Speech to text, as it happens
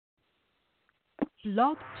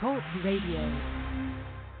Blog Talk Radio.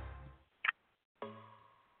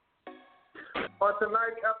 On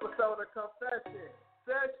tonight's episode of Confession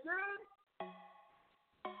Session,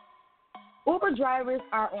 Uber drivers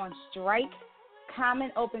are on strike.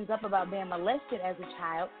 Common opens up about being molested as a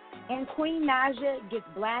child. And Queen Naja gets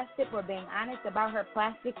blasted for being honest about her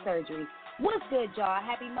plastic surgery. What's good, y'all?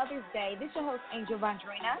 Happy Mother's Day. This is your host, Angel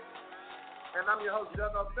Vondrina. and I'm your host, John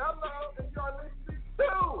Othello, and you're listening to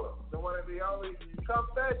the one and the only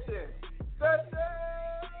Confession Session.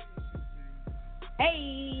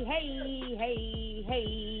 Hey, hey, hey,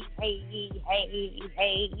 hey, hey, hey,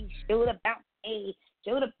 hey, shoot a bounce, hey,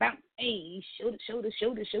 shoot a bounce, hey, shoot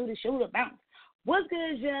a bounce. What's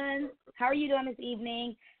good, John? How are you doing this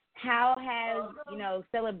evening? How has,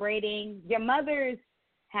 celebrating your mothers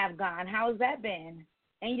have gone? How has that been?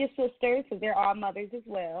 And your sisters, because they're all mothers as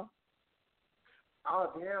well.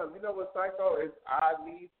 Oh, damn. You know what, Psycho, is I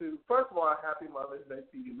need to, first of all, happy Mother's Day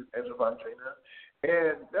to you, Miss Angela Vondrina.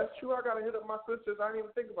 And that's true, I got to hit up my sisters. I didn't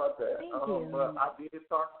even think about that. Thank you. But I did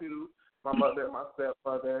talk to my mother and my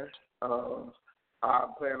stepmother.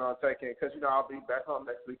 I'm planning on taking, because, I'll be back home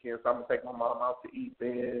next weekend, so I'm going to take my mom out to eat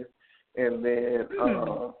then. And then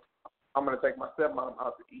I'm going to take my stepmom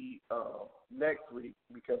out to eat next week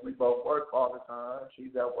because we both work all the time.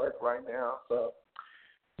 She's at work right now, so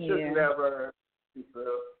just never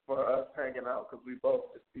for us hanging out because we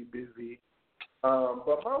both just be busy.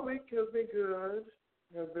 But my week has been good.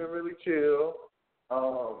 Has been really chill.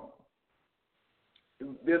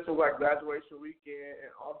 This was like graduation weekend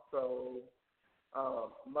and also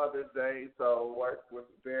Mother's Day, so work was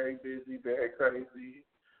very busy, very crazy.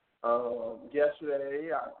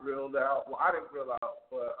 Yesterday I grilled out. Well, I didn't grill out,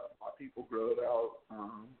 but my people grilled out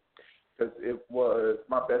because it was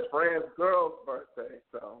my best friend's girl's birthday,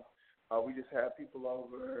 so we just had people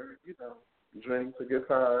over, drinks, a good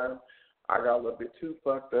time. I got a little bit too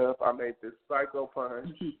fucked up. I made this psycho punch,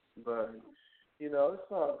 but, it's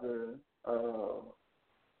all good.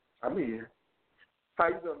 I'm here. How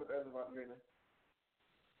you doing, Ms. Angela?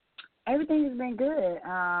 Everything has been good.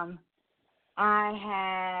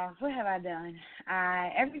 What have I done?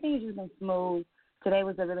 Everything has just been smooth. Today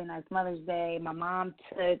was a really nice Mother's Day. My mom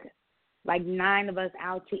took like 9 of us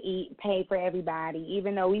out to eat, paid for everybody.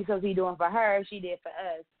 Even though we supposed to be doing for her, she did for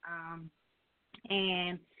us.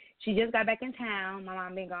 And she just got back in town. My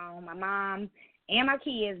mom been gone. My mom and my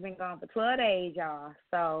kids been gone for 12 days, y'all.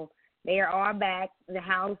 So they are all back. The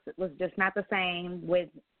house was just not the same with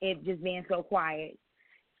it just being so quiet.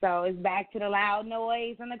 So it's back to the loud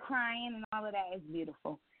noise and the crying and all of that. It's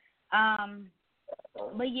beautiful.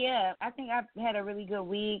 But, yeah, I think I've had a really good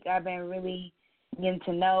week. I've been really getting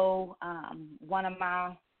to know one of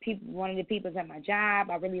the people at my job.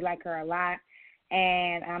 I really like her a lot.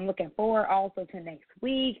 And I'm looking forward also to next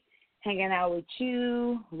week, hanging out with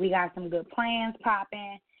you. We got some good plans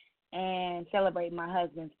popping and celebrating my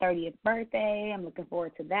husband's 30th birthday. I'm looking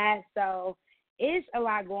forward to that. So it's a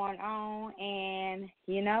lot going on, and,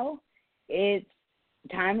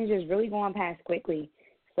 time is just really going past quickly.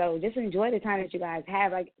 So just enjoy the time that you guys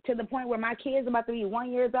have, like, to the point where my kid's about to be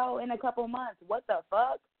 1 year old in a couple of months. What the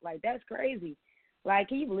fuck? Like, that's crazy. Like,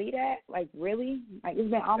 can you believe that? Like, really? Like, it's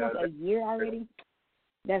been almost a year already?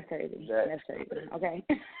 That's crazy. That's crazy. Okay.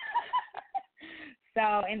 So,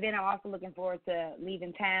 and then I'm also looking forward to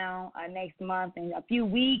leaving town next month in a few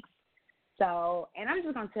weeks. So, and I'm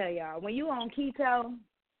just going to tell y'all, when you on keto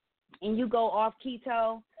and you go off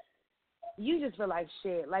keto, you just feel like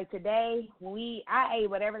shit. Like today, I ate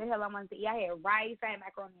whatever the hell I wanted to eat. I had rice, I had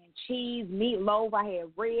macaroni and cheese, meatloaf, I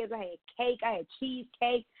had ribs, I had cake, I had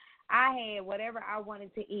cheesecake. I had whatever I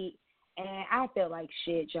wanted to eat, and I feel like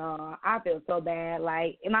shit, y'all. I feel so bad.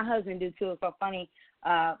 Like, and my husband do too. It's so funny.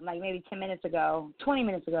 Like maybe 20 minutes ago,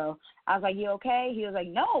 I was like, "You okay?" He was like,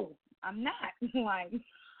 "No, I'm not." Like,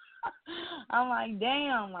 I'm like,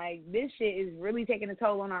 damn, like, this shit is really taking a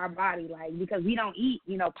toll on our body, like, because we don't eat,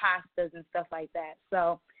 pastas and stuff like that.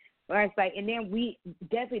 So, it's like, and then we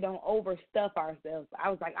definitely don't overstuff ourselves.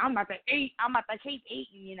 I was like, I'm about to keep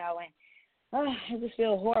eating, and I just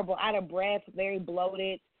feel horrible, out of breath, very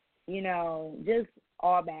bloated, just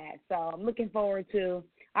all bad. So I'm looking forward to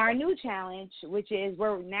our new challenge, which is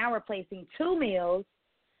we're now replacing 2 meals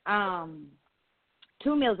a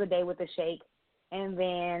day with a shake. And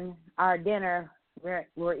then our dinner,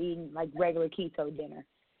 we're eating like regular keto dinner.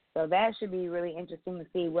 So that should be really interesting to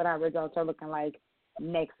see what our results are looking like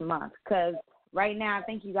next month. Because right now, I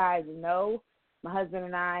think you guys know, my husband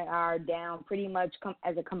and I are down pretty much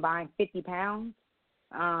as a combined 50 pounds.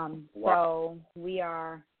 Wow. So we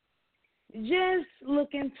are just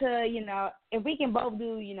looking to, if we can both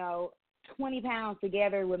do, 20 pounds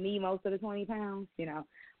together with me, most of the 20 pounds, you know.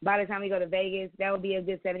 By the time we go to Vegas, that would be a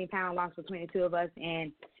good 70-pound loss between the two of us,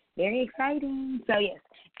 and very exciting. So, yes.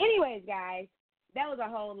 Anyways, guys, that was a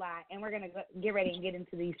whole lot, and we're going to get ready and get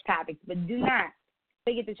into these topics. But do not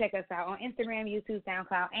forget to check us out on Instagram, YouTube,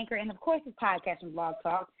 SoundCloud, Anchor, and, of course, this podcast from Blog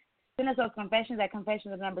Talk. Send us those confessions at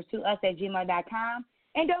confessionsofnumbers2us@gmail.com.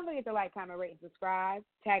 And don't forget to like, comment, rate, and subscribe.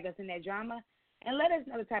 Tag us in that drama. And let us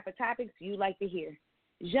know the type of topics you'd like to hear.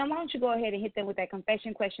 Jean, why don't you go ahead and hit them with that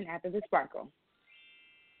confession question after the sparkle?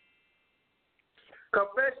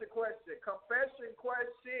 Confession question.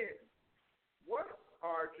 What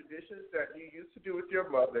are traditions that you used to do with your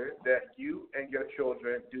mother that you and your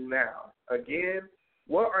children do now? Again,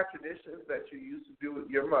 what are traditions that you used to do with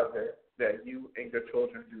your mother that you and your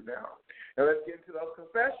children do now? And let's get into those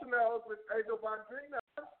confessionals with Angel Bondrina.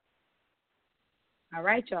 All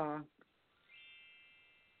right, y'all.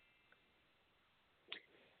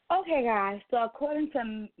 Okay, guys, so according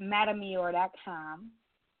to MadameMior.com,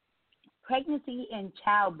 pregnancy and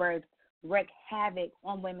childbirth wreak havoc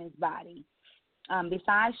on women's body.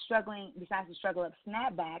 Besides the struggle of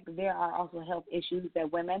snapback, there are also health issues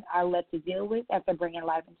that women are left to deal with after bringing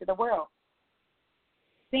life into the world.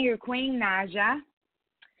 Singer Queen Naija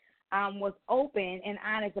was open and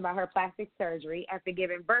honest about her plastic surgery after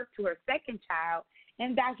giving birth to her second child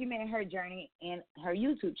and documented her journey in her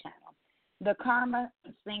YouTube channel. The Karma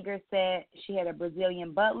singer said she had a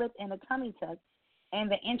Brazilian butt lift and a tummy tuck, and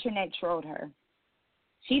the internet trolled her.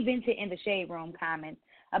 She vented in the Shade Room comments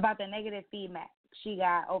about the negative feedback she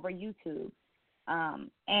got over YouTube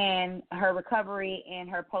and her recovery and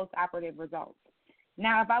her post-operative results.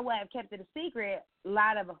 Now, if I would have kept it a secret, a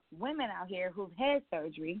lot of women out here who've had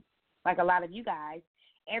surgery, like a lot of you guys,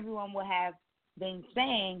 everyone would have been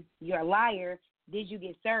saying, "You're a liar. Did you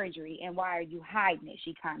get surgery? And why are you hiding it?"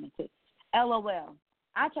 She commented. LOL.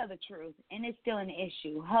 I tell the truth, and it's still an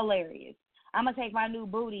issue. Hilarious. I'm going to take my new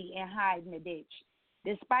booty and hide in the ditch.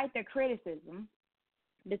 Despite the criticism,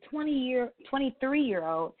 the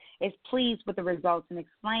 23-year-old is pleased with the results and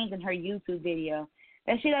explains in her YouTube video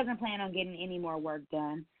that she doesn't plan on getting any more work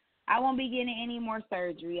done. I won't be getting any more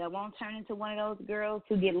surgery. I won't turn into one of those girls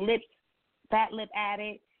who get fat lip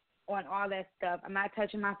added on all that stuff. I'm not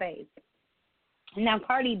touching my face. Now,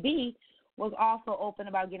 Cardi B was also open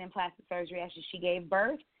about getting plastic surgery after she gave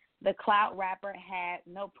birth. The clout rapper had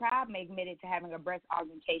no problem admitted to having a breast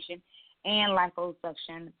augmentation and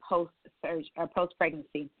liposuction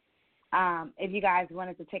post-pregnancy. If you guys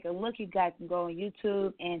wanted to take a look, you guys can go on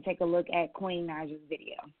YouTube and take a look at Queen Naija's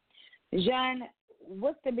video. Jean,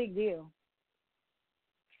 what's the big deal?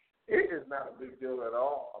 It is not a big deal at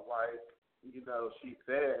all. Like, you know, she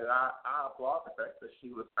said, I applaud the fact that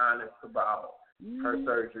she was honest about her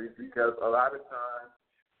surgeries, because a lot of times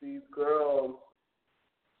these girls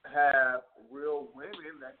have real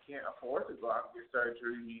women that can't afford to go out and get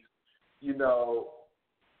surgeries, you know,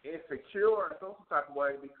 insecure in some type of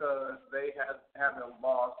way because they haven't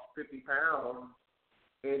lost 50 pounds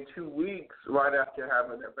in 2 weeks right after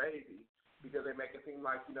having their baby, because they make it seem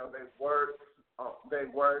like, you know, they work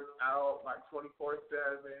out like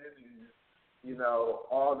 24/7 and, you know,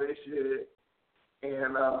 all this shit.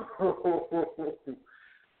 And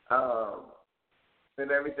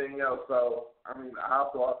and everything else. So, I mean, I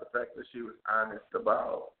applaud the fact that she was honest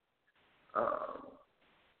about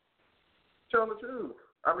telling the truth.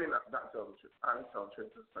 I mean, not telling the truth. I didn't tell the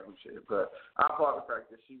truth, it's the same shit. But I applaud the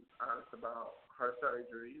fact that she was honest about her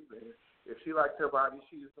surgeries. And if she likes her body,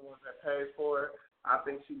 she's the one that pays for it. I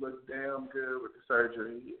think she looks damn good with the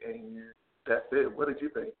surgery. And that's it. What did you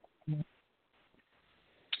think?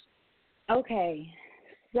 Okay,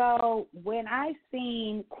 so when I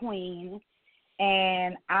seen Queen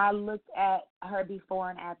and I looked at her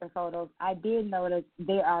before and after photos, I did notice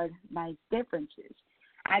there are nice differences.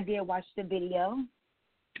 I did watch the video,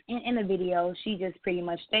 and in the video, she just pretty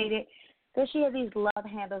much stated that she had these love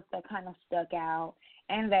handles that kind of stuck out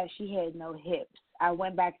and that she had no hips. I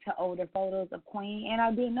went back to older photos of Queen, and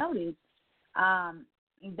I did notice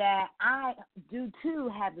that I do, too,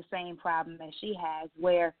 have the same problem that she has,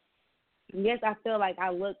 where yes, I feel like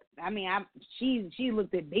she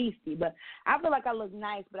looked at beastie, but I feel like I look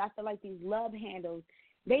nice, but I feel like these love handles,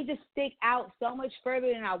 they just stick out so much further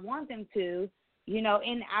than I want them to, you know,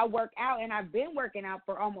 and I work out, and I've been working out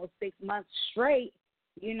for almost 6 months straight,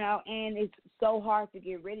 you know, and it's so hard to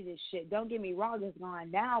get rid of this shit. Don't get me wrong, it's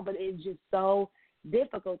going down, but it's just so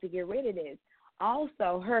difficult to get rid of this.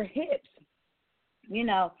 Also, her hips, you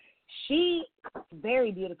know, she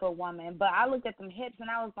very beautiful woman, but I looked at them hips and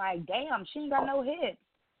I was like, damn, she ain't got no hips.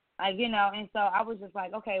 Like, you know, and so I was just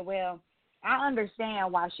like, okay, well, I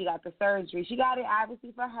understand why she got the surgery. She got it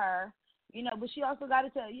obviously for her, but she also got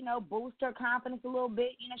it to, boost her confidence a little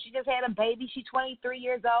bit. She just had a baby. She's 23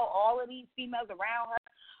 years old. All of these females around her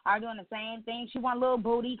are doing the same thing. She want a little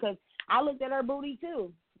booty because I looked at her booty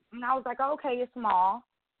too. And I was like, okay, it's small.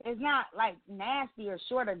 It's not like nasty or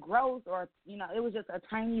short or gross or, it was just a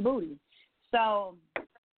tiny booty. So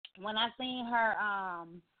when I seen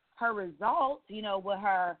her results, with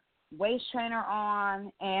her waist trainer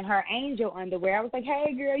on and her Angel underwear, I was like,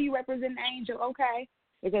 hey, girl, you represent Angel, okay?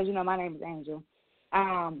 Because, my name is Angel.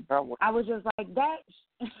 I was just like,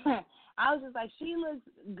 I was just like, she looks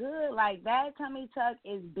good. Like, that tummy tuck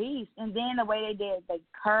is beast. And then the way they did the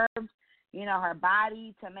curves, her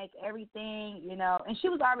body to make everything, and she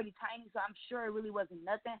was already tiny, so I'm sure it really wasn't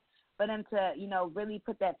nothing for them to, really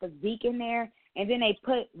put that physique in there. And then they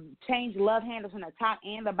changed love handles from the top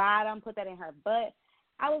and the bottom, put that in her butt.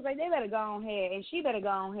 I was like, they better go on ahead, and she better go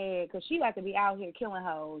on ahead because she about to be out here killing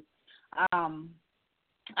hoes.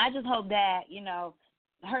 I just hope that,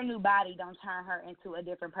 her new body don't turn her into a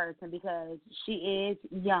different person because she is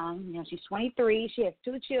young. She's 23. She has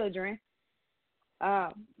 2 children.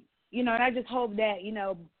 And I just hope that,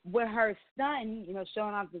 with her son,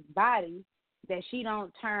 showing off his body, that she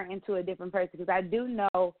don't turn into a different person. Because I do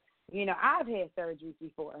know, I've had surgeries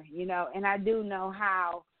before, and I do know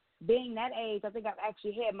how, being that age, I think I've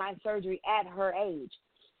actually had my surgery at her age.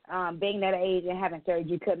 Being that age and having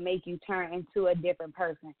surgery could make you turn into a different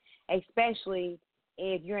person, especially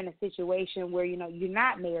if you're in a situation where, you're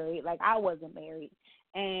not married, like I wasn't married.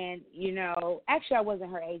 And, actually I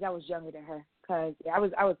wasn't her age. I was younger than her because I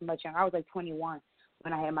was much younger. I was like 21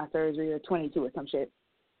 when I had my surgery or 22 or some shit.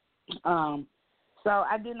 So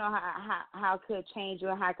I do know how it could change you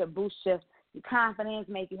and how it could boost your confidence,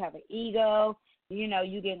 make you have an ego. You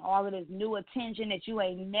getting all of this new attention that you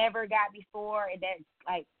ain't never got before, and that's,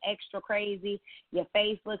 like, extra crazy. Your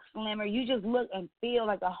face looks slimmer. You just look and feel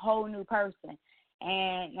like a whole new person,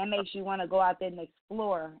 and that makes you want to go out there and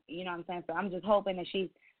explore, you know what I'm saying? So I'm just hoping that she's,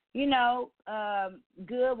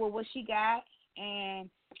 good with what she got, and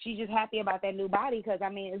she's just happy about that new body because,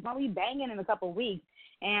 it's going to be banging in a couple of weeks.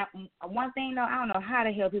 And one thing, though, I don't know how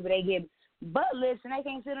the hell people they get butt lifts and they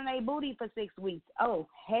can't sit on their booty for 6 weeks. Oh,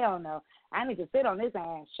 hell no. I need to sit on this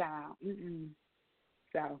ass, child.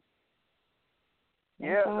 So,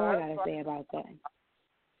 that's all I got to say about that.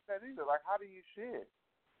 Either. Like, how do you shit?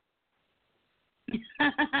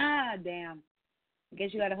 Damn. I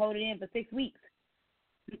guess you got to hold it in for 6 weeks.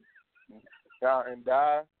 Yeah, and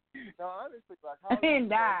die. No, honestly, like,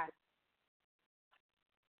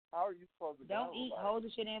 how are you supposed to Don't eat, hold the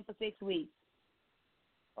shit in for 6 weeks.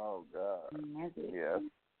 Oh, God. That's it. Yeah.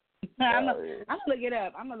 I'm going to look it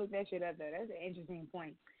up. I'm going to look that shit up, though. That's an interesting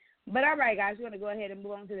point. But, all right, guys, we're going to go ahead and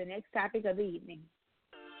move on to the next topic of the evening.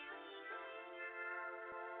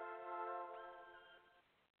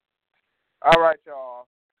 All right, y'all.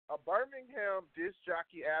 A Birmingham disc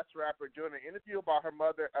jockey asked rapper doing an interview about her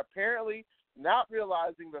mother, apparently not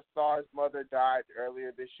realizing the star's mother died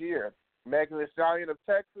earlier this year. Megan Thee Stallion of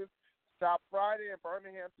Texas stopped Friday in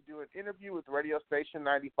Birmingham to do an interview with radio station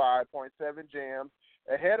 95.7 Jams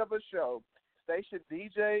ahead of a show. Station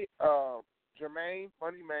DJ Jermaine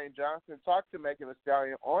Funny Man Johnson talked to Megan Thee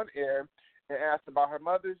Stallion on air and asked about her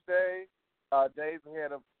Mother's Day, days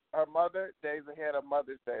ahead of her mother, days ahead of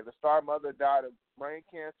Mother's Day. The star mother died of brain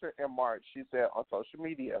cancer in March, she said on social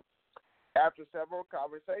media. After several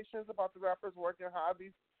conversations about the rapper's work and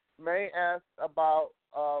hobbies, May asked about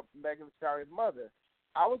Megan Thee Stallion's mother.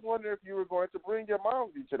 I was wondering if you were going to bring your mom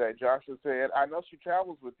with you today, Joshua said. I know she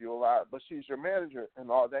travels with you a lot, but she's your manager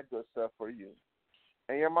and all that good stuff for you.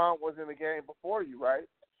 And your mom was in the game before you, right?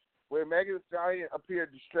 When Megan Thee Stallion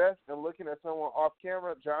appeared distressed and looking at someone off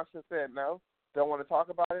camera, Johnson said, no, don't want to talk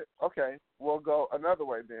about it? Okay, we'll go another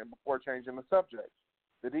way then before changing the subject.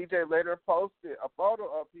 The DJ later posted a photo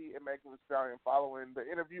of he and Megan Thee Stallion following the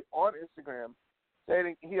interview on Instagram,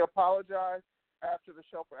 stating he apologized after the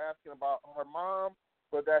show for asking about her mom,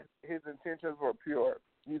 but that his intentions were pure.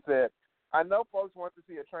 He said, I know folks want to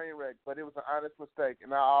see a train wreck, but it was an honest mistake,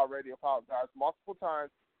 and I already apologized multiple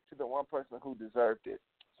times to the one person who deserved it.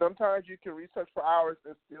 Sometimes you can research for hours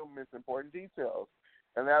and still miss important details,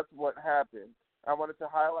 and that's what happened. I wanted to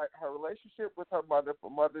highlight her relationship with her mother for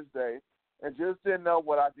Mother's Day and just didn't know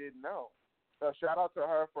what I didn't know. So shout out to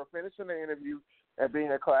her for finishing the interview and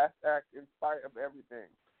being a class act in spite of everything.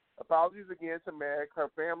 Apologies again to Meg, her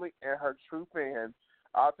family, and her true fans.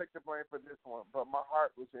 I'll take the blame for this one, but my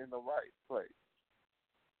heart was in the right place.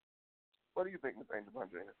 What do you think, Ms. Angel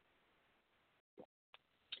Andrina?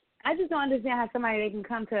 I just don't understand how somebody they can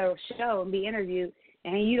come to a show and be interviewed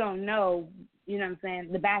and you don't know, you know what I'm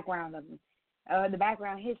saying, the background of them. the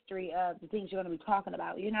background history of the things you're going to be talking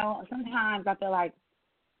about. You know, sometimes I feel like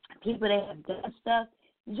people that have done stuff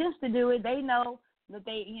just to do it, they know that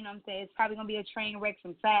they, you know what I'm saying, it's probably going to be a train wreck,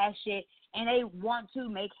 some fast shit, and they want to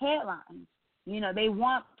make headlines. You know, they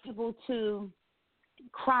want people to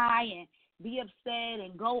cry and be upset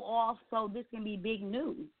and go off so this can be big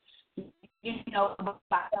news. You know,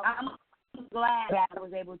 I'm glad that I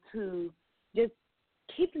was able to just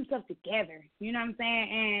keep themselves together. You know what I'm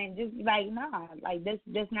saying? And just be like, nah, like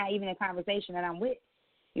that's not even a conversation that I'm with.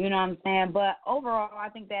 You know what I'm saying? But overall, I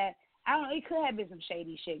think that, I don't know, it could have been some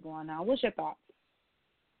shady shit going on. What's your thoughts?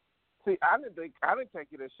 See, I didn't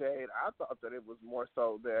take it as shade. I thought that it was more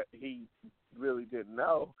so that he really didn't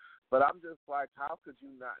know. But I'm just like, how could you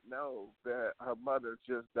not know that her mother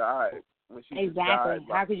just died when she Exactly. just died?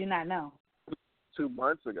 Like, how could you not know? 2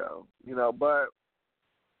 months ago, you know. But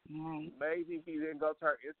right. maybe he didn't go to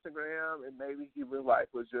her Instagram, and maybe he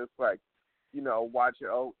was just like, you know, watching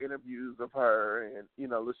old interviews of her and, you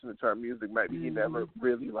know, listening to her music. Maybe he never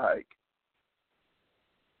really like.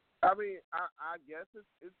 I mean, I guess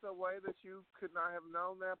it's a way that you could not have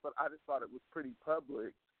known that, but I just thought it was pretty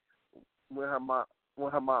public when her mom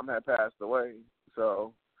had passed away.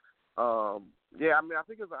 So, yeah, I mean, I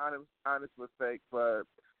think it's an honest mistake, but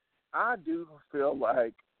I do feel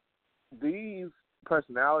like these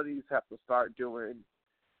personalities have to start doing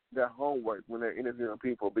their homework when they're interviewing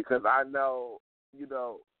people, because I know, you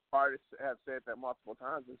know, artists have said that multiple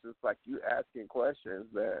times. It's just like you asking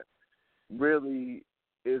questions that really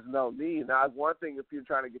is no need. Now, it's one thing if you're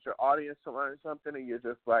trying to get your audience to learn something and you're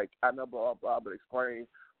just like, I know blah, blah, but explain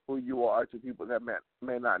who you are to people that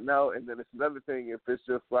may not know. And then it's another thing if it's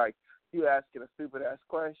just like you asking a stupid-ass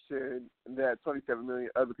question that 27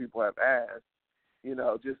 million other people have asked, you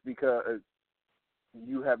know, just because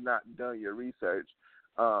you have not done your research.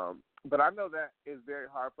 But I know that is very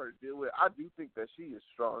hard for her to deal with. I do think that she is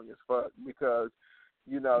strong as fuck because,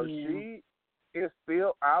 you know, she is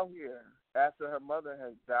still out here after her mother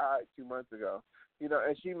has died 2 months ago. You know,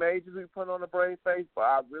 and she may just be putting on a brave face, but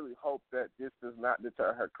I really hope that this does not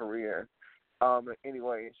deter her career in any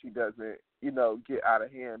way, and she doesn't, you know, get out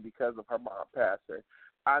of hand because of her mom passing.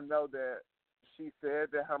 I know that she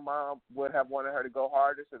said that her mom would have wanted her to go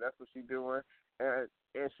harder, so that's what she's doing. And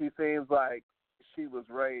she seems like she was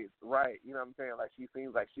raised right. You know what I'm saying? Like, she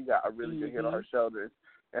seems like she got a really good head on her shoulders.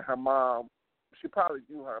 And her mom, she probably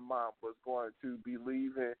knew her mom was going to be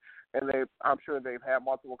leaving. And I'm sure they've had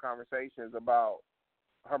multiple conversations about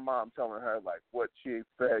her mom telling her, like, what she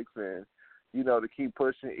expects and, you know, to keep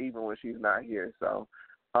pushing even when she's not here. So,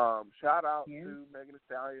 shout out to Megan Thee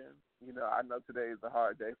Stallion. You know, I know today is a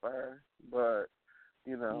hard day for her, but,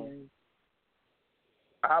 you know,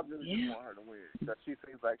 I really just want her to win because she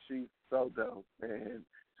seems like she's so dope and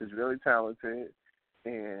she's really talented.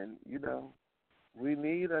 And, you know, we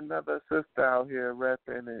need another sister out here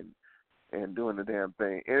repping and doing the damn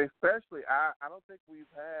thing. And especially, I don't think we've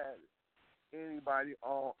had anybody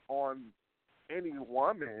on any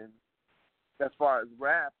woman as far as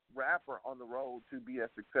rapper on the road to be as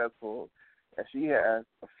successful as she has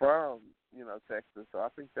from, you know, Texas. So I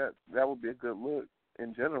think that would be a good look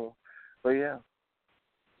in general. But yeah.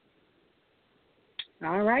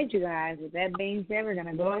 All right, you guys. With that being said, we're going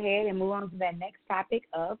to go ahead and move on to that next topic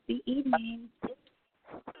of the evening.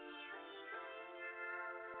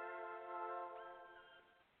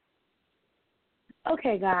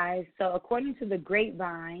 Okay, guys. So according to the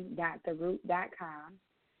grapevine.theroot.com,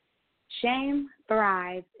 shame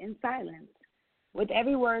thrives in silence. With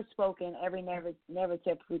every word spoken, every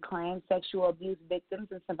narrative proclaimed, sexual abuse victims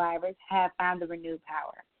and survivors have found a renewed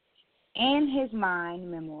power. In his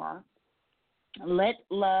memoir, Let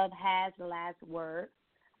Love Has the Last Word,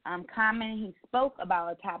 Common, he spoke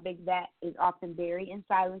about a topic that is often buried in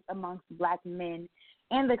silence amongst Black men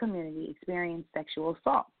in the community experiencing sexual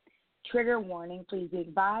assault. Trigger warning, please be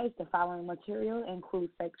advised the following material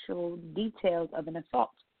includes sexual details of an assault.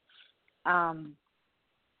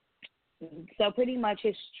 So pretty much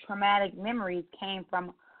his traumatic memories came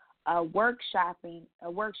from a workshopping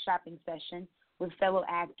session with fellow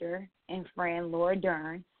actor and friend Laura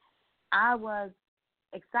Dern. I was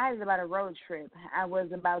excited about a road trip I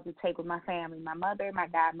was about to take with my family, my mother, my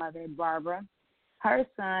godmother, Barbara, her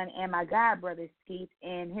son, and my godbrother, Skeet,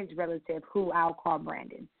 and his relative, who I'll call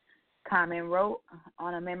Brandon. Common wrote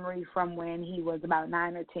on a memory from when he was about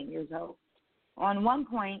 9 or 10 years old. On one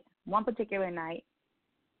particular night,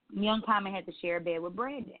 young Common had to share a bed with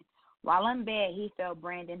Brandon. While in bed, he felt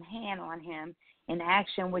Brandon's hand on him, an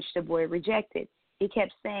action which the boy rejected. He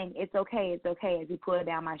kept saying, it's okay, as he pulled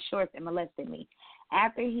down my shorts and molested me.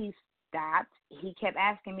 After he stopped. He kept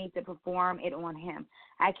asking me to perform it on him.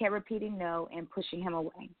 I kept repeating no and pushing him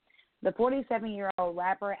away. The 47-year-old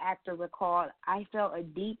rapper-actor recalled, I felt a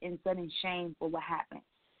deep and sudden shame for what happened.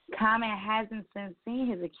 Common hasn't since seen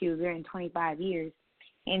his accuser in 25 years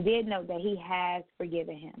and did note that he has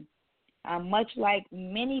forgiven him. Much like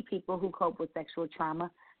many people who cope with sexual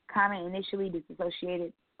trauma, Common initially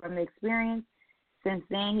disassociated from the experience. Since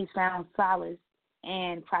then, he's found solace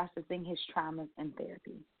in processing his traumas in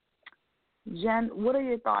therapy. Jen, what are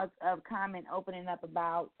your thoughts of Common opening up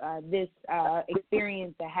about this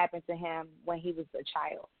experience that happened to him when he was a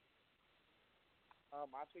child?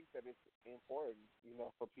 I think that it's important,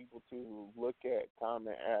 for people to look at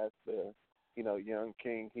Common as the, young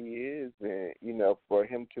king he is, and, for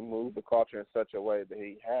him to move the culture in such a way that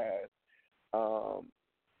he has.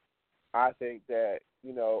 I think that,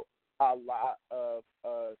 a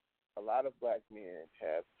lot of black men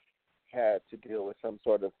have had to deal with some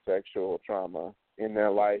sort of sexual trauma in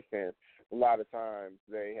their life, and a lot of times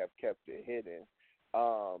they have kept it hidden.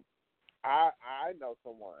 I know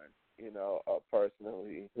someone,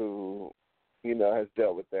 personally who, has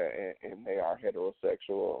dealt with that, and they are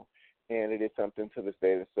heterosexual, and it is something to this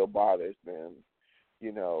day that still bothers them,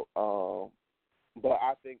 but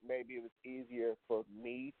I think maybe it was easier for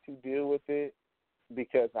me to deal with it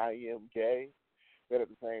because I am gay, but at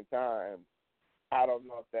the same time, I don't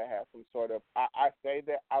know if that has some sort of, I say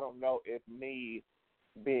that I don't know if me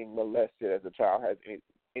being molested as a child has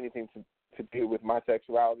anything to do with my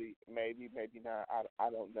sexuality. Maybe not. I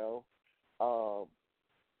don't know.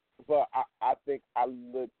 But I think I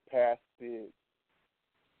looked past it.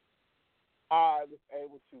 I was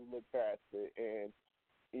able to look past it and,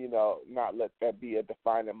 not let that be a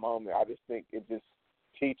defining moment. I just think it just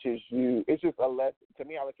teaches you. It's just a lesson. To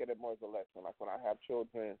me, I look at it more as a lesson. Like when I have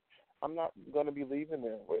children, I'm not going to be leaving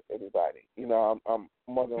them with anybody. I'm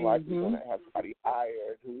more than likely going to have somebody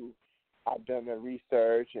hired who I've done their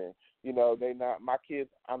research, and they not my kids.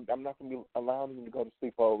 I'm not going to be allowing them to go to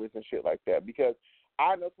sleepovers and shit like that because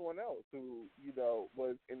I know someone else who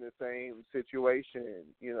was in the same situation.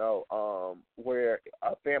 Where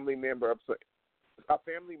a family member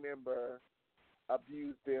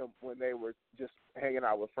abused them when they were just hanging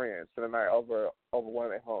out with friends for the night over one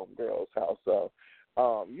of their homegirls' house. So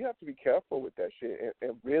you have to be careful with that shit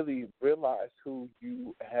and really realize who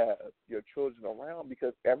you have your children around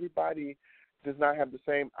because everybody does not have the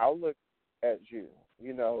same outlook as you.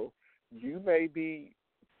 You may be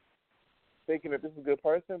thinking that this is a good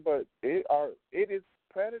person, but it is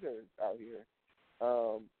predators out here.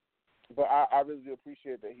 But I really do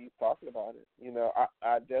appreciate that he's talking about it.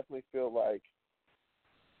 I definitely feel like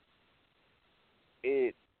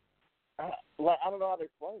it. I don't know how to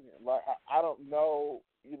explain it. Like I don't know,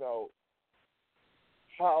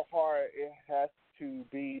 how hard it has to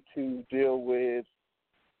be to deal with.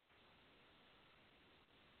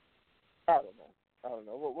 I don't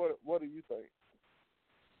know. What do you think?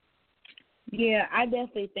 Yeah, I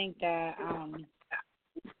definitely think that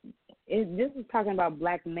this is talking about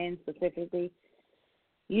black men specifically.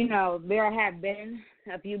 There have been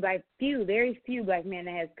very few black men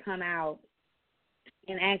that has come out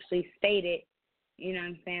and actually stated, this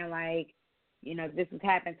has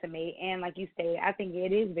happened to me. And like you stated, I think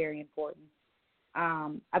it is very important.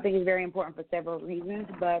 I think it's very important for several reasons,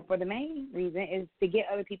 but for the main reason is to get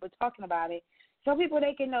other people talking about it so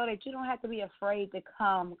they can know that you don't have to be afraid to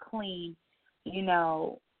come clean,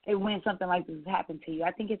 when something like this has happened to you.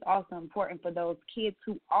 I think it's also important for those kids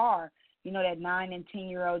who are, that 9 and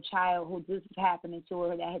 10-year-old child who this is happening to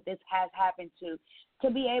or that this has happened to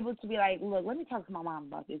be able to be like, look, let me talk to my mom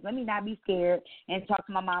about this. Let me not be scared and talk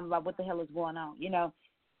to my mom about what the hell is going on.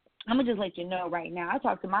 I'm going to just let you know right now, I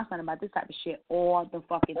talk to my son about this type of shit all the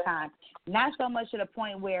fucking time. Not so much to the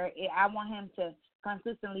point where I want him to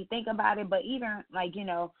consistently think about it, but even, I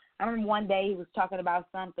remember one day he was talking about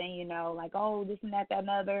something, like, oh, this and that, and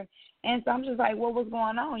other. And so I'm just like, well, what's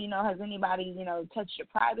going on? Has anybody, touched your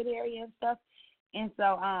private area and stuff? And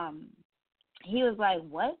so he was like,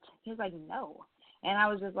 what? He was like, no. And I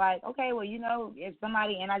was just like, okay, well, if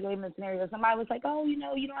somebody, and I gave him a scenario, somebody was like, oh, you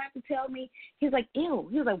don't have to tell me. He was like, ew.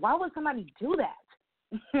 He was like, why would somebody do that?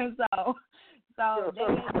 so that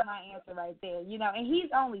is my answer right there, and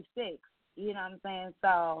he's only 6, you know what I'm saying?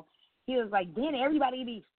 So he was like, then everybody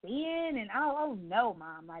be seeing, and oh no,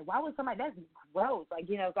 Mom, like, why would somebody, that's gross, so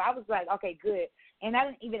I was like, okay, good. And I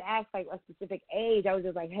didn't even ask, like, a specific age. I was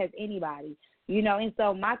just like, has anybody, and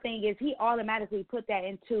so my thing is he automatically put that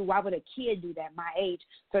into why would a kid do that my age?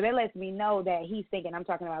 So that lets me know that he's thinking I'm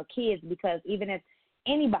talking about kids because even if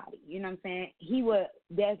anybody, you know what I'm saying, he would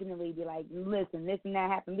definitely be like, listen, this and that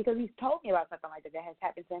happened, because he's told me about something like that has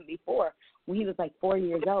happened to him before when he was like 4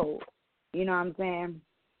 years old. You know what I'm saying?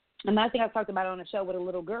 And I think I talked about it on the show with a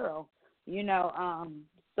little girl, you know.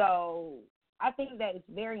 So I think that it's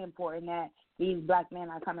very important that these black men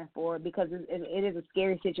are coming forward, because it is a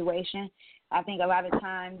scary situation. I think a lot of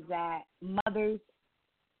times that mothers,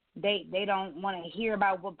 they don't want to hear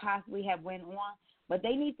about what possibly have went on, but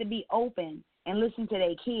they need to be open and listen to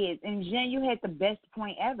their kids. And Jen, you had the best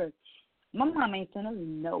point ever. My mom ain't sent us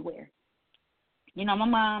nowhere. You know, my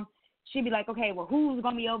mom, she'd be like, okay, well, who's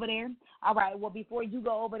going to be over there? All right, well, before you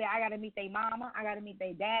go over there, I got to meet their mama. I got to meet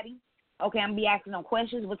their daddy. Okay, I'm going to be asking them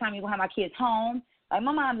questions. What time you going to have my kids home? Like,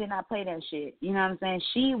 my mom did not play that shit. You know what I'm saying?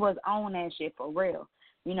 She was on that shit for real.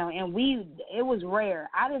 You know, and it was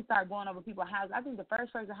rare. I didn't start going over people's houses. I think the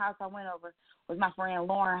first person's house I went over was my friend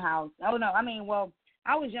Lauren's house. Oh, no, I mean, well,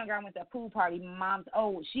 I was younger. I went to a pool party. My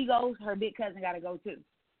mom's, she goes. Her big cousin got to go, too.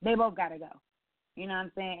 They both got to go. You know what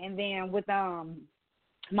I'm saying? And then with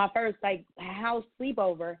my first, like, house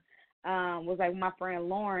sleepover was, like, my friend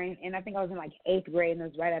Lauren, and I think I was in, like, 8th grade, and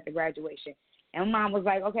it was right after graduation. And my mom was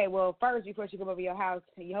like, okay, well, first, before she come over your house,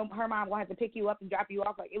 her mom will have to pick you up and drop you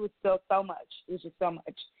off. Like, it was still so much. It was just so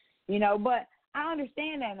much, you know. But I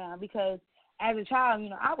understand that now, because as a child, you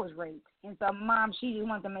know, I was raped. And so mom, she just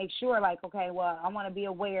wanted to make sure, like, okay, well, I want to be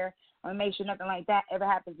aware. I want to make sure nothing like that ever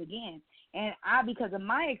happens again. And because of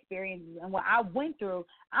my experiences and what I went through,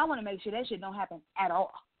 I want to make sure that shit don't happen at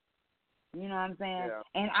all. You know what I'm saying? Yeah.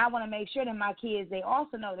 And I want to make sure that my kids, they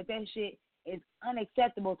also know that shit is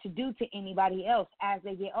unacceptable to do to anybody else as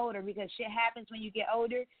they get older, because shit happens when you get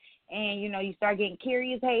older, and, you know, you start getting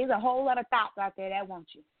curious. Hey, there's a whole lot of thoughts out there that want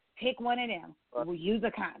you. Pick one of them. We'll use a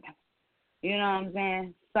condom. You know what I'm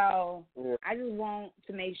saying? So yeah. I just want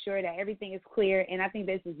to make sure that everything is clear, and I think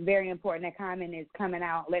this is very important that Common is coming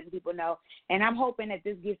out, letting people know. And I'm hoping that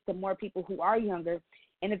this gets to more people who are younger,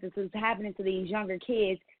 and if this is happening to these younger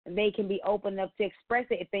kids, they can be open enough to express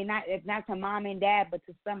it, if not to mom and dad, but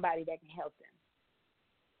to somebody that can help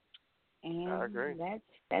them. And I agree.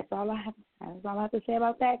 That's all I have. That's all I have to say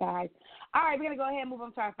about that, guys. All right, we're gonna go ahead and move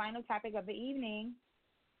on to our final topic of the evening.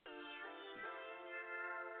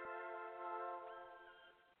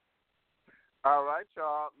 All right,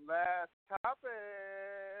 y'all. Last topic.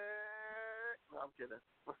 No, I'm kidding.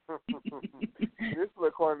 This is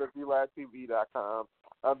according to VLiveTV.com.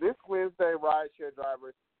 This Wednesday, rideshare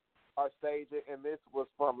drivers are staging, and this was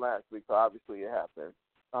from last week, so obviously it happened,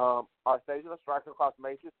 are staging a strike across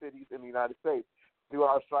major cities in the United States. Due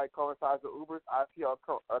our strike coincides with Uber's IPO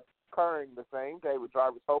occurring the same day, with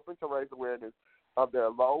drivers hoping to raise awareness of their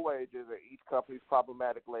low wages and each company's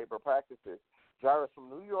problematic labor practices. Drivers from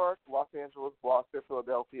New York, Los Angeles, Boston,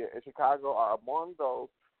 Philadelphia, and Chicago are among those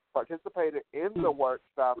participating in the work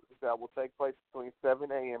stoppage that will take place between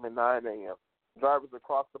 7 a.m. and 9 a.m. Drivers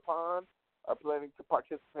across the pond are planning to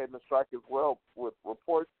participate in the strike as well, with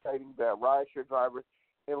reports stating that rideshare drivers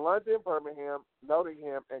in London, Birmingham,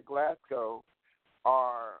 Nottingham, and Glasgow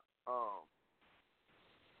are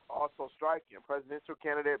also striking. Presidential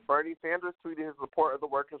candidate Bernie Sanders tweeted his support of the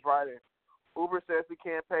workers' writing. Uber says he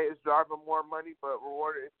can't pay its driver more money, but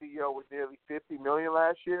rewarded its CEO with nearly $50 million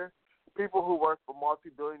last year. People who work for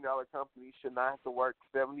multi-billion-dollar companies should not have to work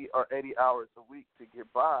 70 or 80 hours a week to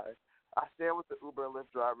get by. I stand with the Uber and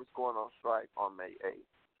Lyft drivers going on strike on May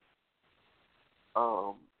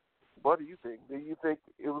 8th. What do you think? Do you think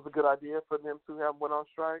it was a good idea for them to have went on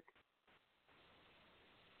strike?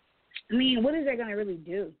 I mean, what is that going to really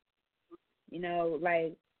do? You know,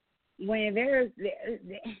 like, when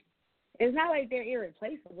it's not like they're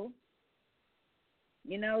irreplaceable.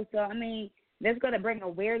 You know, so, I mean, that's going to bring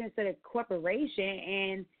awareness to the corporation,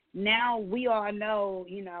 and now we all know,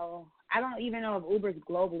 you know, I don't even know if Uber's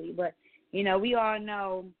globally, but, you know, we all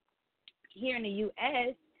know here in the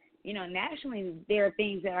U.S., you know, nationally there are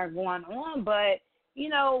things that are going on, but, you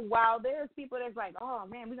know, while there's people that's like, oh,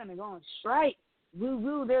 man, we're going to go on strike,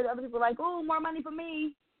 woo-woo, there's other people like, oh, more money for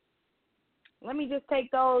me. Let me just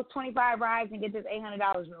take those 25 rides and get this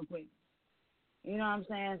 $800 real quick. You know what I'm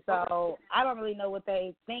saying? So I don't really know what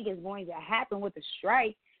they think is going to happen with the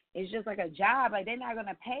strike. It's just like a job. Like, they're not going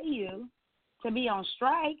to pay you to be on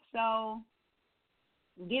strike, so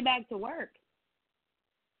get back to work.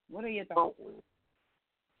 What are your thoughts?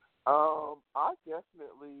 I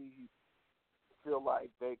definitely feel like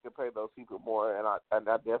they could pay those people more, and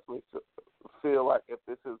I definitely feel like if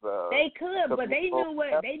this is a they could, but they knew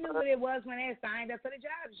what it was when they signed up for the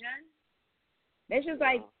job, John. That's just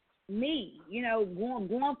like me, you know,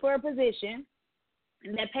 going for a position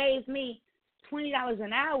that pays me $20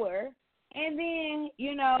 an hour, and then,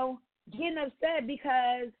 you know, getting upset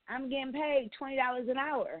because I'm getting paid $20 an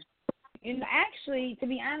hour. Actually, to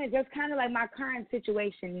be honest, that's kind of like my current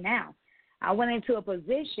situation now. I went into a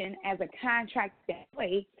position as a contract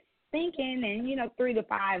employee thinking in, 3 to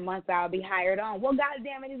 5 months I'll be hired on. Well,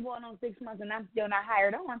 goddamn it, it's going on 6 months and I'm still not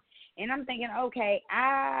hired on. And I'm thinking, okay,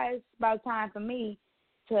 it's about time for me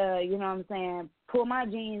to, pull my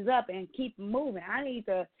jeans up and keep moving. I need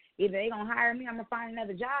to, either they're going to hire me, I'm going to find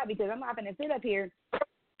another job because I'm not going to sit up here.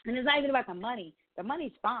 And it's not even about the money. The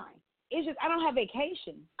money's fine. It's just I don't have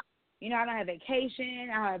vacation. I don't have vacation.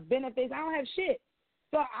 I don't have benefits. I don't have shit.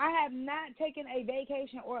 So I have not taken a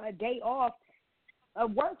vacation or a day off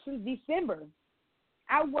of work since December.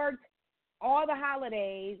 I worked all the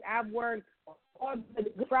holidays. I've worked all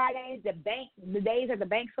the Fridays, the days that the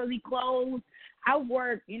bank's supposed to be closed. I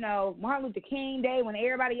worked, Martin Luther King Day when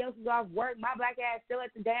everybody else was off work. My black ass still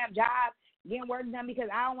at the damn job getting work done because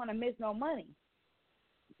I don't want to miss no money.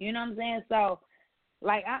 You know what I'm saying? So,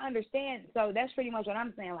 I understand. So that's pretty much what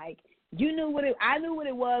I'm saying. I knew what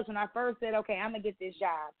it was when I first said, okay, I'm going to get this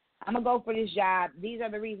job. I'm going to go for this job. These are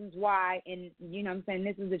the reasons why. And, you know what I'm saying,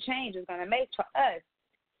 this is the change it's going to make for us.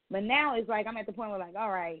 But now it's I'm at the point where,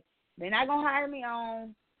 all right, they're not going to hire me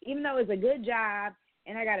on, even though it's a good job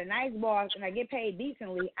and I got a nice boss and I get paid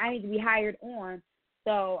decently, I need to be hired on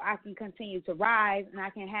so I can continue to rise and I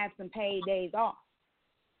can have some paid days off.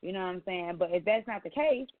 You know what I'm saying? But if that's not the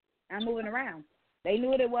case, I'm moving around. They knew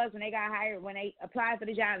what it was when they got hired, when they applied for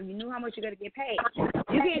the job. You knew how much you're going to get paid.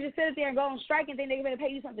 You can't just sit there and go on strike and think they're going to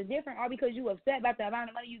pay you something different all because you upset about the amount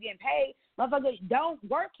of money you're getting paid. Motherfucker, don't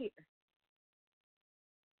work here.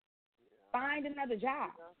 Find another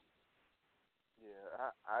job. Yeah,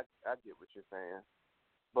 I get what you're saying.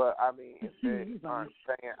 But, I mean, if they aren't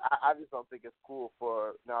saying, I just don't think it's cool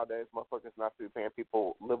for nowadays motherfuckers not to be paying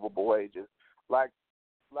people livable wages. Like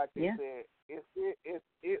they said, if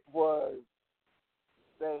it was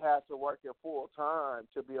they had to work it full time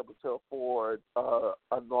to be able to afford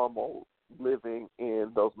a normal living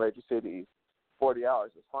in those major cities, 40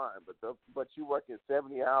 hours is fine. But you working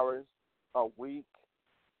 70 hours a week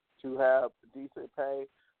to have decent pay.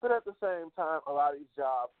 But at the same time, a lot of these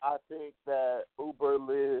jobs, I think that Uber,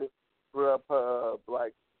 Lyft, Grubhub,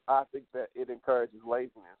 I think that it encourages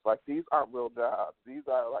laziness. These aren't real jobs. These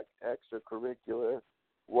are extracurricular,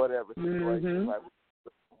 whatever situations,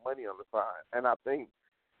 with money on the side. And I think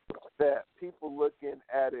that people looking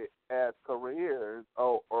at it as careers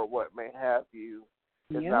or what may have you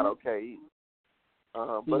is not okay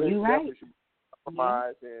either. But it definitely should be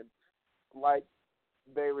compromised. And like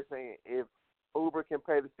they were saying, if Uber can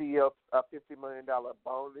pay the CEO a $50 million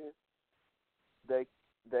bonus, they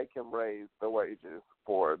can raise the wages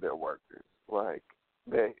for their workers.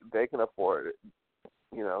 They can afford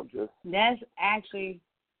it. That's actually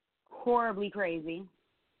horribly crazy.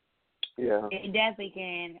 Yeah. It definitely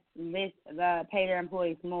can pay their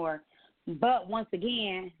employees more. But once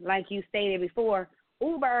again, like you stated before,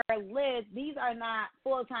 Uber, Lyft, these are not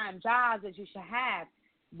full-time jobs that you should have.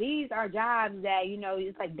 These are jobs that,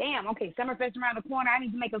 it's damn, okay, Summerfest around the corner. I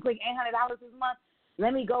need to make a quick $800 this month.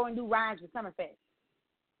 Let me go and do rides for Summerfest.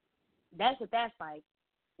 That's what that's like.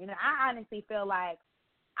 I honestly feel like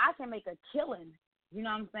I can make a killing. You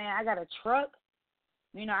know what I'm saying? I got a truck.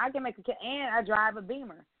 I can make and I drive a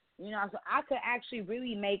Beamer. So I could actually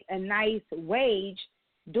really make a nice wage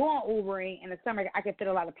doing Ubering in the summer. I could fit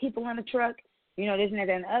a lot of people in the truck, this and that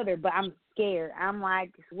and the other, but I'm scared. I'm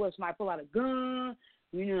like, what, somebody pull out a gun,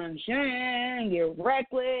 you know what I'm saying, get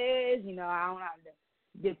reckless, I don't have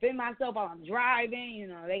to defend myself while I'm driving,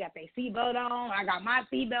 they got their seatbelt on, I got my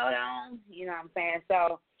seatbelt on, you know what I'm saying?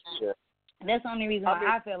 So that's the only reason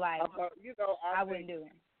why I feel like I wouldn't do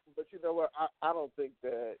it. But you know what, I don't think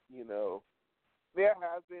that, there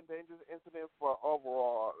has been dangerous incidents, but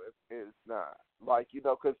overall, it's not.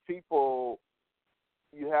 Because people,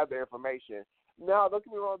 you have their information. Now, don't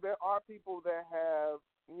get me wrong, there are people that have,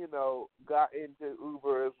 got into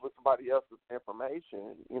Ubers with somebody else's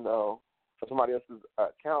information, or somebody else's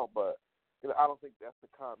account, but, I don't think that's the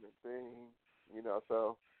common thing,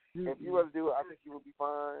 so if you were to do it, I think you would be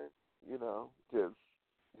fine,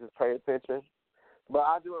 just pay attention. But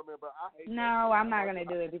I do remember, No, I'm not going to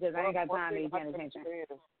do it because I ain't got time to be paying attention.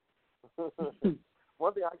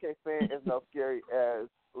 One thing I can't stand is no scary as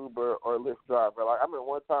Uber or Lyft driver. I remember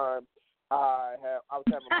one time I was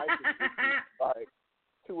having license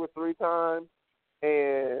 2 or 3 times,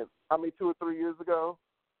 and 2 or 3 years ago,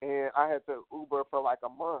 and I had to Uber for a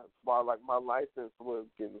month while my license was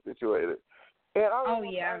getting situated. And I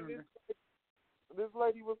remember this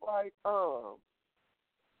lady was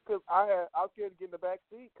because I was scared to get in the back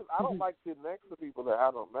seat because I don't like sitting next to people that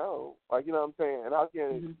I don't know. Like, you know what I'm saying? And I was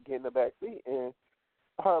scared to get in the back seat, and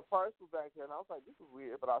her purse was back there, and I was like, this is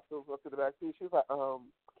weird, but I still went to the back seat. She was like, can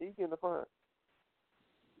you get in the front?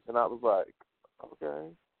 And I was like,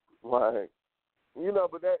 okay. Like, you know,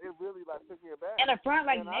 but that, it really, like, took me aback. In the front,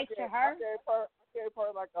 like, and next to her? I gave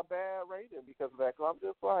her, like, a bad rating because of that. Because I'm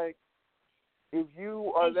just like, if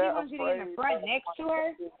you are and that she wants you to get in the front next to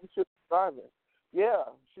her? You should be driving. Yeah,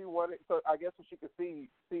 she wanted, so I guess so she could see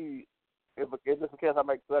if just in case I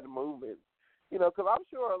make sudden movements. You know, because I'm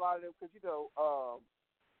sure a lot of them, because, you know,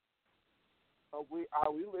 we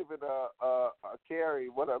live in a carry,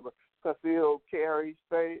 whatever, concealed carry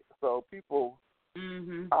state, so people,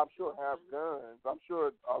 I'm sure, have guns. I'm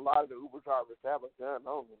sure a lot of the Uber drivers have a gun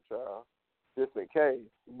on them, child, just in case.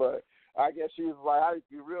 But I guess she was like, I need to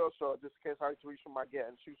be real short, just in case I need to reach for my gat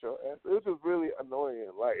and shoot your ass. It was just really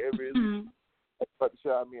annoying. Like, it really, but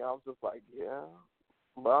I mean, I was just like, yeah.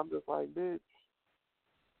 But I'm just like, bitch.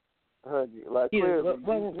 Honey, like, clearly.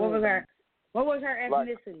 What was her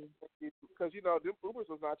ethnicity? Because, you know, them Ubers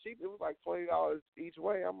was not cheap. It was like $20 each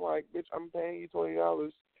way. I'm like, bitch, I'm paying you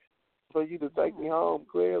 $20 for you to take me home.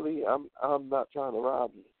 Clearly, I'm not trying to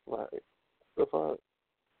rob you. Like, the fuck?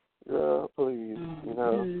 Girl, please, you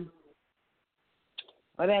know.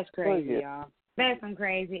 Well, that's crazy, y'all. That's some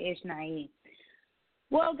crazy-ish naive.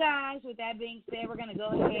 Well, guys, with that being said, we're going to go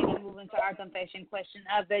ahead and move into our confession question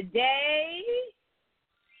of the day.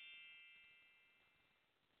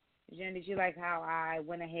 Jen, did you like how I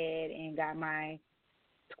went ahead and got my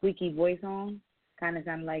squeaky voice on? Kind of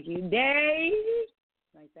sounded like you. Dave!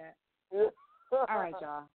 Like that. All right,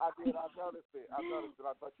 y'all. I did. I noticed it. I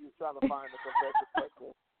thought you was trying to find the confession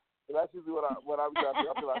question. And that's usually what I was trying to do.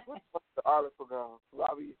 I'll be like, what's the article now? So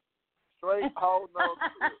I'll be straight, holding on.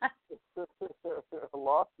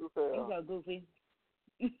 Lost as hell. You're so goofy.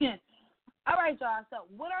 All right, y'all. So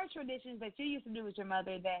what are traditions that you used to do with your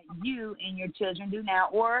mother that you and your children do now,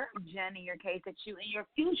 or, Jen, in your case, that you and your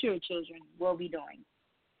future children will be doing?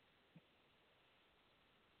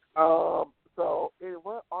 So in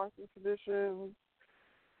what are some traditions?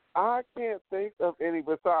 I can't think of any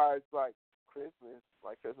besides, like,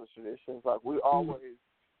 Christmas traditions. Like, we always,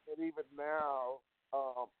 and even now,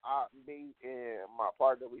 me and my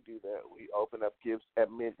partner, we do that. We open up gifts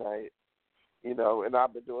at midnight. You know, and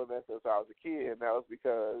I've been doing that since I was a kid, and that was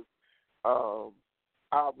because because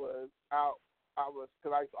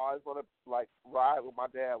I used to always want to, like, ride with my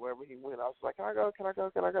dad wherever he went. I was like, can I go?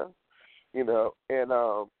 You know, and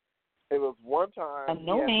it was one time.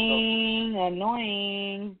 Annoying.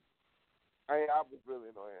 I was really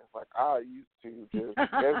annoying. Like, I used to just,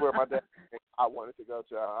 everywhere my dad went, I wanted to go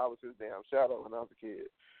to. I was his damn shadow when I was a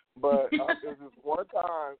kid. But it was this one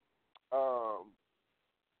time,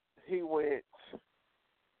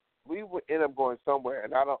 we would end up going somewhere,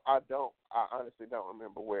 and I honestly don't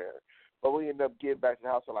remember where, but we ended up getting back to the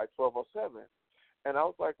house at like 12:07, and I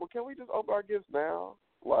was like, well, can we just open our gifts now?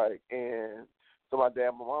 Like, and so my dad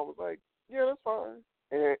and my mom was like, yeah, that's fine,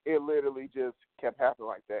 and it literally just kept happening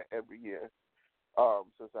like that every year,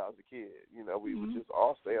 since I was a kid. You know, we would just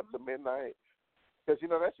all stay up to midnight. Because, you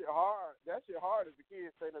know, that shit hard as a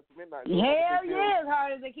kid, staying up to midnight. Hell yeah, it's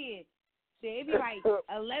hard as a kid. It'd be like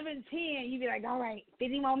 11:10. You'd be like, all right,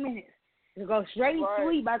 50 more minutes. You go straight to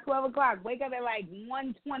sleep by 12 o'clock. Wake up at like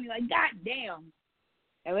 1:20. Like, goddamn.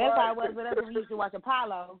 And that's how it was with us when we used to watch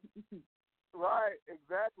Apollo. Right,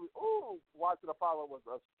 exactly. Ooh, watching Apollo was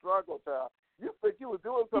a struggle, child. You think you was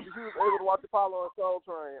doing something, you was able to watch Apollo and Soul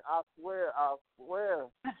Train. I swear.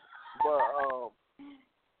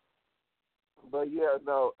 But yeah,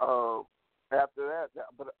 no. After that,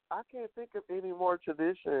 but I can't think of any more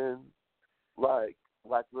traditions. Like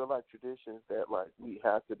real life traditions that, like, we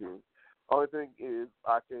have to do. Only thing is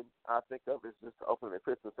I think of is just to open the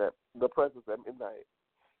presents at midnight.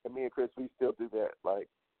 And me and Chris, we still do that. Like,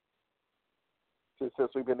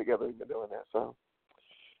 since we've been together, we've been doing that. So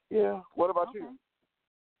yeah. What about you?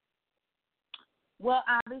 Well,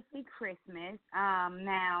 obviously Christmas.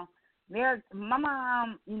 Now my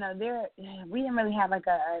mom, you know, we didn't really have like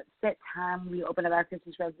a set time we opened up our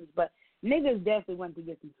Christmas presents, but niggas definitely went to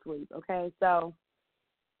get some sleep, okay? So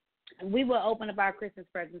we would open up our Christmas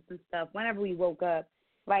presents and stuff whenever we woke up.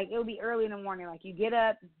 Like, it would be early in the morning. Like, you get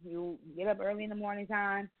up early in the morning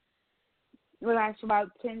time, relax for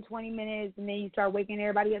about 10, 20 minutes, and then you start waking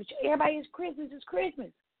everybody up. Everybody, it's Christmas.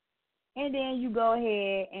 And then you go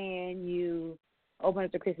ahead and you open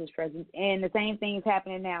up the Christmas presents. And the same thing is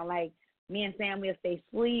happening now. Like, me and Sam will stay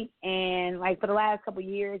asleep. And, like, for the last couple of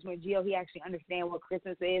years, when Gio, he actually understands what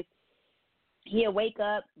Christmas is, he'll wake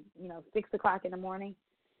up, 6 o'clock in the morning,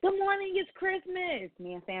 Good morning, it's Christmas.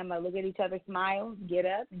 Me and family look at each other, smile, get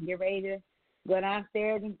up, and get ready to go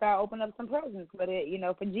downstairs and start opening up some presents for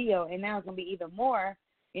for Gio. And now it's gonna be even more,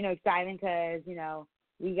 exciting because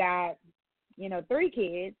we got 3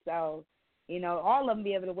 kids, so all of them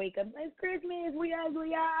be able to wake up. It's Christmas, we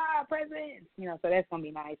ugly, presents. So that's gonna be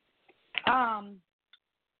nice.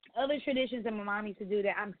 Other traditions that my mom used to do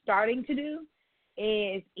that I'm starting to do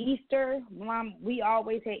is Easter. Mom, we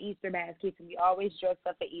always had Easter baskets, and we always dressed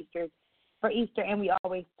up for Easter, and we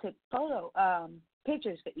always took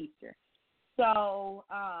pictures for Easter. So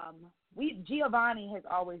Giovanni has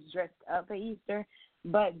always dressed up for Easter,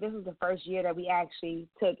 but this is the first year that we actually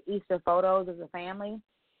took Easter photos as a family.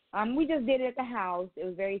 We just did it at the house. It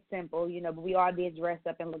was very simple, but we all did dress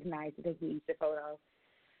up and look nice to take the Easter photos.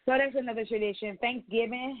 So that's another tradition.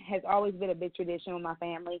 Thanksgiving has always been a big tradition with my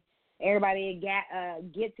family. Everybody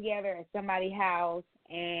get together at somebody's house,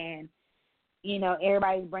 and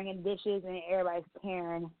everybody's bringing dishes and everybody's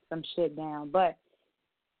tearing some shit down. But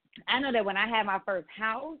I know that when I have my first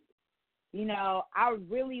house, I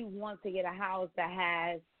really want to get a house that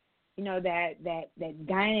has, that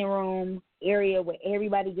dining room area where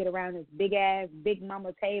everybody get around this big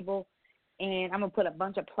mama table, and I'm gonna put a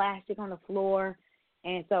bunch of plastic on the floor.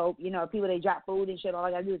 And so, people, they drop food and shit, all I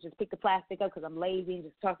got to do is just pick the plastic up because I'm lazy and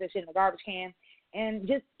just toss that shit in the garbage can and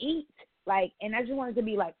just eat. And I just want it to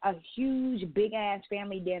be like a huge, big-ass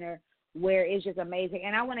family dinner where it's just amazing.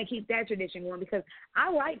 And I want to keep that tradition going because I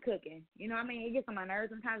like cooking. It gets on my nerves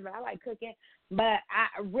sometimes, but I like cooking. But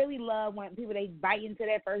I really love when people, they bite into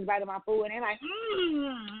that first bite of my food and they're like,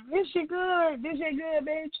 this shit good. This shit good,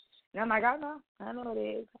 bitch. And I'm like, I know it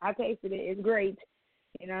is. I tasted it. It's great.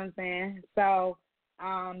 You know what I'm saying? So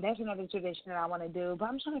that's another tradition that I want to do. But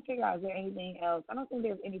I'm trying to figure out, is there anything else? I don't think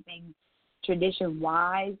there's anything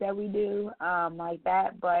tradition-wise that we do like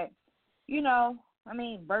that. But,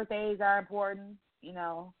 birthdays are important, I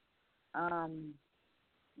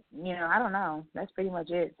don't know. That's pretty much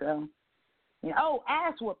it. So,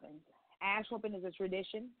 ass whooping. Ass whooping is a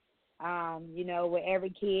tradition. With every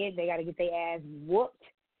kid, they got to get their ass whooped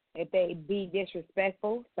if they be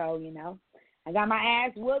disrespectful. So, I got my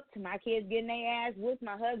ass whooped. My kids getting their ass whooped.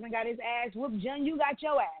 My husband got his ass whooped. Jun, you got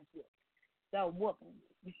your ass whooped. So,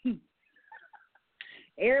 whooping.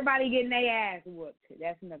 Everybody getting their ass whooped.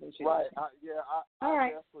 That's another tradition. Right. I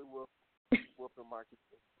definitely whooping my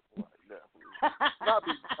kids.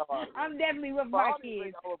 Definitely. I'm definitely whooping my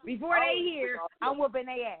kids. Before they hear, I'm whooping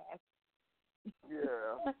their ass.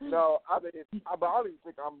 Yeah. No, I don't even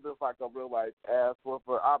think I'm just like a real life ass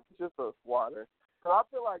whooper. I'm just a swatter. So I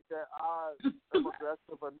feel like that I am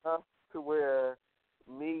aggressive enough to where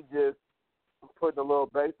me just putting a little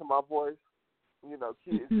bass in my voice,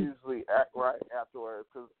 kids usually act right afterwards.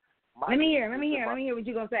 Let me hear what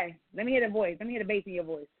you're going to say. Let me hear the voice. Let me hear the bass in your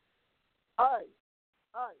voice. All right.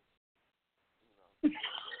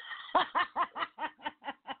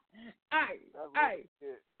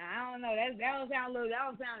 I don't know. That don't sound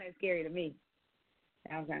that scary to me.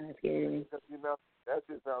 That don't sound that scary to me. That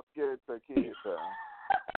just sounds scary to kids.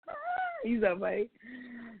 You so funny.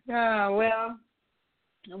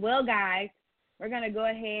 Well, guys, we're gonna go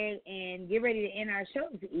ahead and get ready to end our show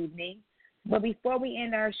this evening. But before we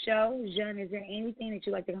end our show, Jun, is there anything that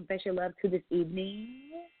you'd like to confess your love to this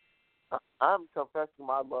evening? I'm confessing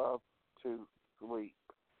my love to sleep.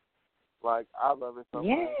 Like, I love it so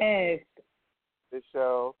much. Yes. This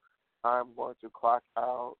show, I'm going to clock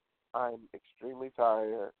out. I'm extremely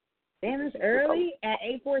tired. Damn, it's early at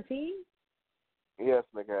 8:14? Yes,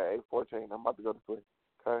 nigga, at 8:14. I'm about to go to sleep.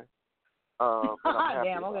 Okay? And I'm happy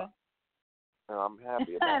Damn, okay. And I'm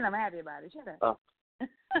happy about it. And I'm happy about it. Shut up.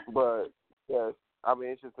 But, yes,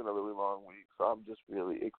 it's just been a really long week, so I'm just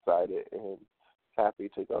really excited and happy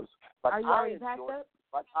to go. Like, are you already packed up?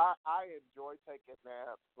 Like, I enjoy taking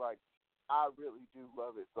naps. Like, I really do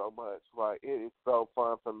love it so much. Like, it is so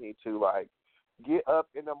fun for me to, like, get up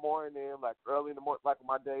in the morning, like early in the morning, like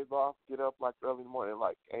my days off, get up like early in the morning,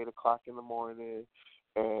 like 8 o'clock in the morning,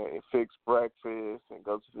 and fix breakfast and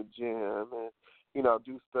go to the gym and,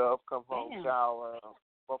 do stuff, come home, shower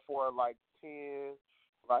before like 10,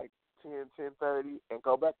 10:30, and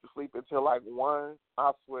go back to sleep until like 1.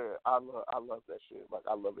 I swear, I love that shit. Like,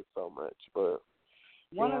 I love it so much. But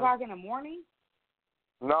 1 o'clock in the morning?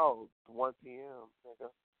 No, 1 p.m., nigga.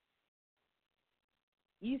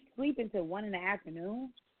 You sleep until 1 in the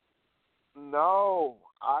afternoon? No,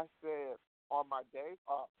 I said on my days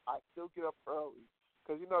off, I still get up early.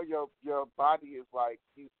 Because, your body is like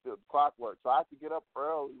used to clockwork. So I have to get up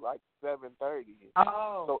early, like 7:30.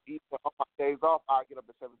 Oh. So even on my days off, I get up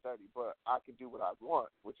at 7:30. But I can do what I want,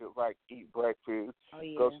 which is like eat breakfast,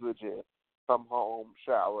 go to the gym, come home,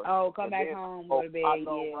 shower. Oh, come and back then home, go to bed, I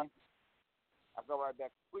go right back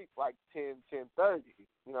to sleep like 10:30.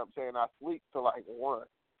 You know what I'm saying? I sleep till like 1.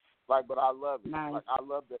 Like, but I love it. Nice. Like, I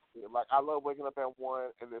love that shit. Like, I love waking up at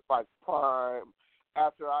 1, and it's like prime.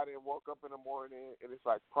 After I didn't woke up in the morning, and it's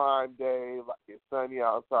like prime day, like it's sunny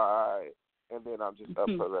outside, and then I'm just up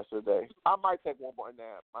for the rest of the day. I might take one more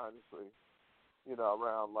nap, honestly. You know,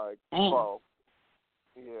 around like 12.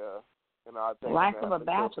 Yeah. And I'll take Life a nap of a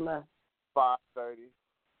bachelor. 5:30.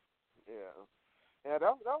 Yeah. Yeah,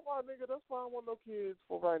 that's why, nigga, that's why I don't want no kids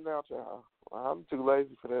for right now, child. I'm too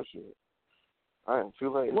lazy for that shit. I am too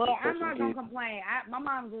lazy. Well, I'm not going to complain. My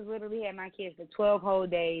mom just literally had my kids for 12 whole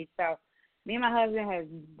days. So me and my husband has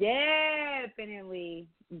definitely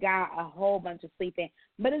got a whole bunch of sleep in.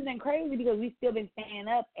 But it's been crazy because we've still been staying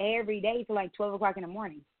up every day till like 12 o'clock in the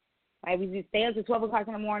morning. Like, we just stay up till 12 o'clock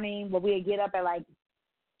in the morning, but we'd get up at like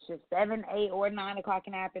 7, 8, or 9 o'clock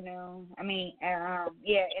in the afternoon. In the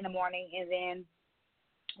morning. And then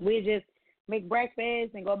we just make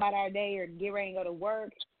breakfast and go about our day or get ready and go to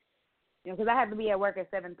work. You know, because I have to be at work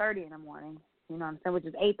at 7:30 in the morning. You know what I'm saying, which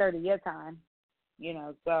is 8:30 your time. You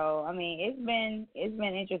know, so I mean, it's been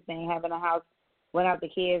interesting having a house without the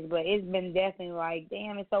kids, but it's been definitely like,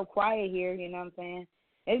 damn, it's so quiet here. You know what I'm saying?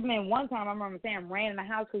 It's been one time I remember Sam ran in the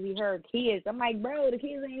house because he heard kids. I'm like, bro, the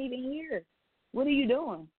kids ain't even here. What are you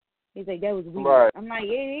doing? He's like, that was weird. Right. I'm like,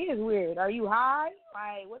 it is weird. Are you high?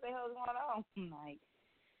 Like, what the hell is going on? I'm like,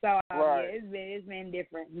 so right. yeah, it's been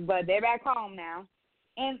different, but they're back home now.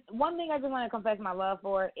 And one thing I just want to confess my love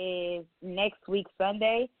for is next week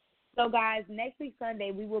Sunday. So guys, next week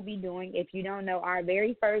Sunday we will be doing, if you don't know, our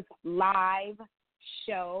very first live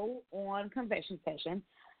show on Confession Session.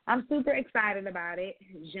 I'm super excited about it.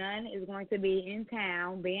 Jun is going to be in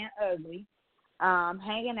town being ugly,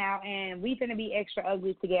 hanging out, and we're going to be extra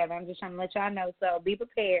ugly together. I'm just trying to let y'all know, so be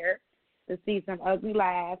prepared to see some ugly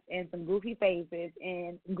laughs and some goofy faces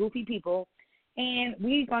and goofy people. And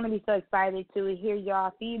we're going to be so excited to hear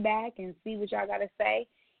y'all feedback and see what y'all got to say,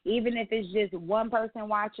 even if it's just one person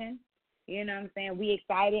watching. You know what I'm saying? We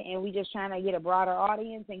excited, and we just trying to get a broader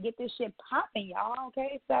audience and get this shit popping, y'all,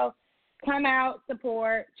 okay? So come out,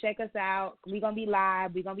 support, check us out. We're going to be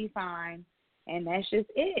live. We're going to be fine. And that's just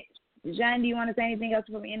it. John, do you want to say anything else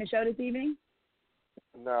before we end the show this evening?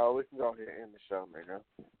 No, we can go ahead and end the show, nigga.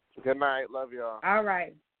 Good night. Love y'all. All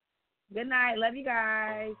right. Good night. Love you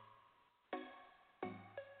guys.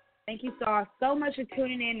 Thank you so much for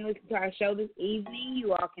tuning in and listening to our show this evening.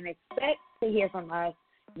 You all can expect to hear from us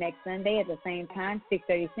next Sunday at the same time,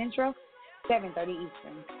 6:30 Central, 7:30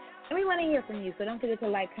 Eastern. And we want to hear from you, so don't forget to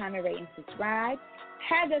like, comment, rate, and subscribe.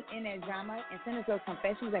 Tag us in that drama and send us those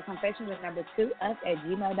confessions at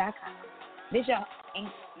confessions2us@gmail.com. This your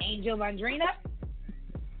Angel Vandrina.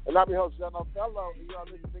 And I'll be host John Othello, and you are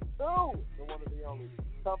listening to the one and the only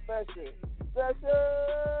Confession Session.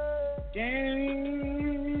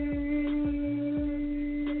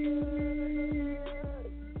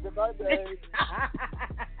 Good night, Dave.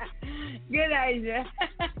 Good night, Jeff.